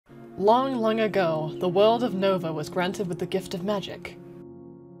Long, long ago, the world of Nova was granted with the gift of magic.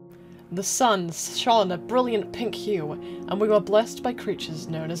 The sun shone a brilliant pink hue, and we were blessed by creatures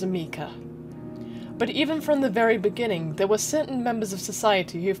known as Amika. But even from the very beginning, there were certain members of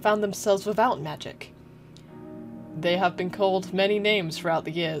society who found themselves without magic. They have been called many names throughout the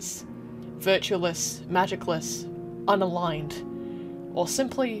years: virtueless, magicless, unaligned, or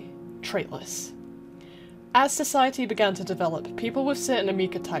simply traitless. As society began to develop, people with certain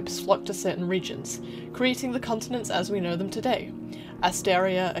Amika types flocked to certain regions, creating the continents as we know them today: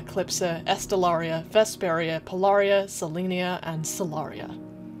 Asteria, Eclipsa, Estellaria, Vesperia, Polaria, Selenia, and Solaria.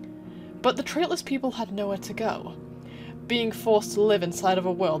 But the traitless people had nowhere to go, being forced to live inside of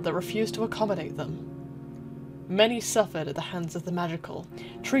a world that refused to accommodate them. Many suffered at the hands of the magical,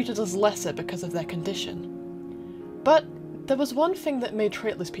 treated as lesser because of their condition. But there was one thing that made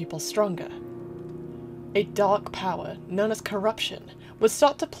traitless people stronger. A dark power, known as corruption, would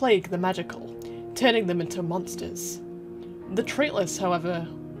start to plague the magical, turning them into monsters. The traitless, however,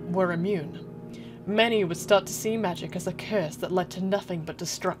 were immune. Many would start to see magic as a curse that led to nothing but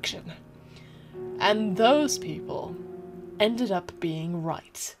destruction. And those people ended up being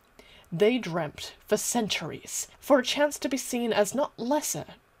right. They dreamt, for centuries, for a chance to be seen as not lesser,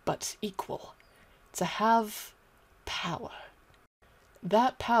 but equal. To have power.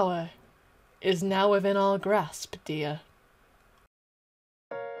 That power is now within our grasp, dear.